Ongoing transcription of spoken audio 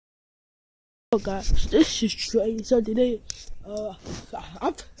Oh guys, this is Trey. So today,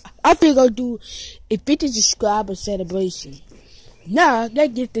 I think I'll do a 50 subscriber celebration. Now,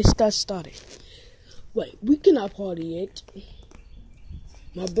 let's get this stuff started. Wait, we cannot party yet.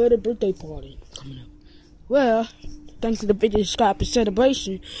 My brother's birthday party coming up. Well, thanks to the 50 subscriber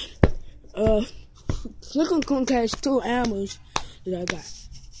celebration, look on Comcast 2 animals that I got.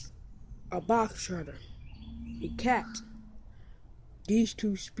 A box turtle, a cat. These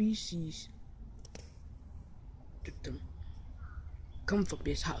two species come from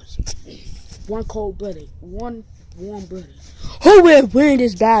this house. One cold-blooded, one warm-blooded. Who will win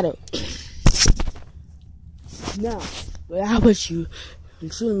this battle? Now, how about you? You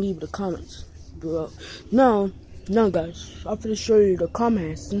shouldn't leave the comments below. No, guys. I'm gonna show you the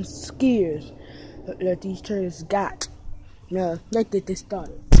comments and scares that these turtles got. Now, let's get this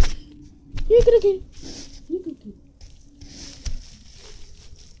started. You can get it.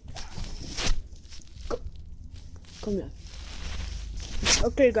 Come here.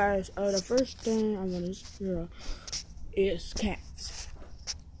 Okay, guys. The first thing I'm gonna show is cats.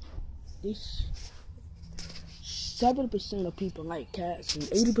 These 70% of people like cats, and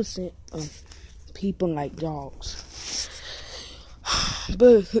 80% of people like dogs.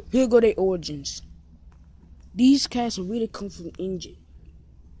 But here go their origins. These cats really come from India.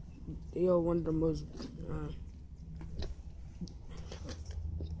 They are one of the most.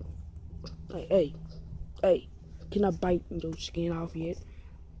 Hey. Can I bite your skin off yet?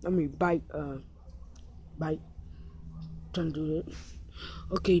 I mean, bite. Trying to do that.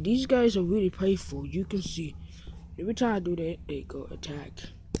 Okay, these guys are really playful. You can see. Every time I do that, they go attack.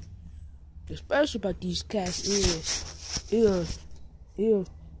 The special about these cats is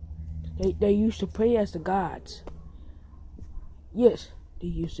they used to pray as the gods. Yes, they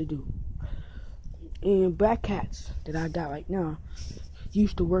used to do. And black cats that I got right now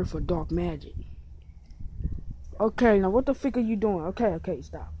used to work for dark magic. Okay, now what the frick are you doing? Okay,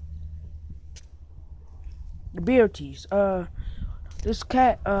 stop. The Bearties. This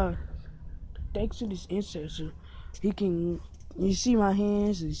cat, thanks to this ancestor, he can, you see my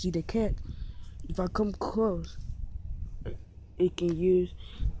hands, you see the cat. If I come close, it can use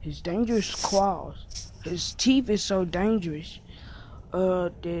his dangerous claws. His teeth is so dangerous,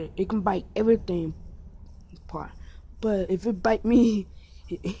 that it can bite everything apart. But if it bite me,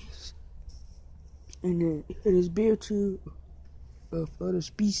 and then it is built to of other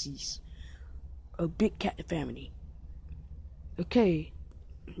species, a big cat family. Okay,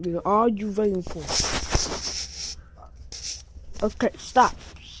 all you waiting for? Okay, stop,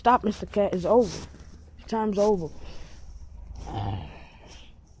 Mr. Cat. It's over. Time's over.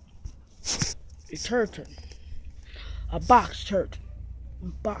 A turtle, a box turtle,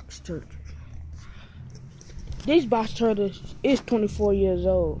 This box turtle is 24 years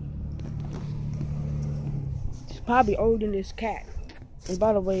old. Probably older than this cat. And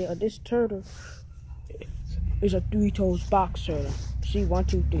by the way, this turtle is a three-toed box turtle. See, 1,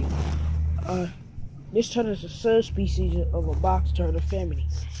 2, 3. This turtle is a subspecies of a box turtle family.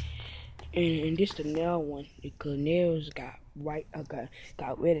 And this the nail one because nails got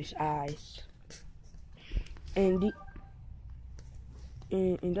reddish eyes. And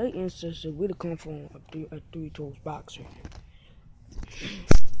their ancestors really come from a three-toed boxer.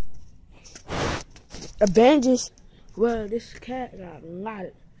 Advantages. Well, this cat got a lot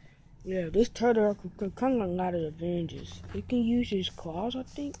of, this turtle can come with a lot of advantages. It can use his claws, I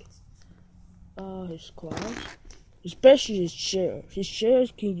think. His claws. Especially his shell. His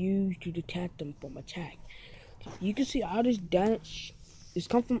shells can use to detach them from attack. You can see all this damage. It's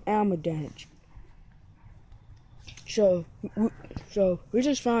come from animal damage. So we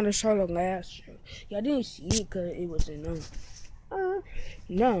just found a turtle last year. Y'all didn't see it because it wasn't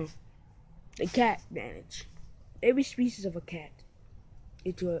no. The cat damage. Every species of a cat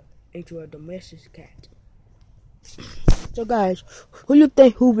into a domestic cat. So guys, who you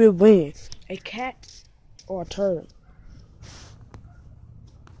think who will win? A cat or a turtle?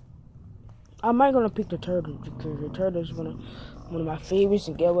 I might gonna pick the turtle because the turtle is one of my favorites,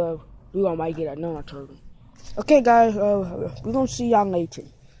 and get well, we might get another turtle. Okay guys, we're gonna see y'all later.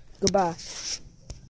 Goodbye.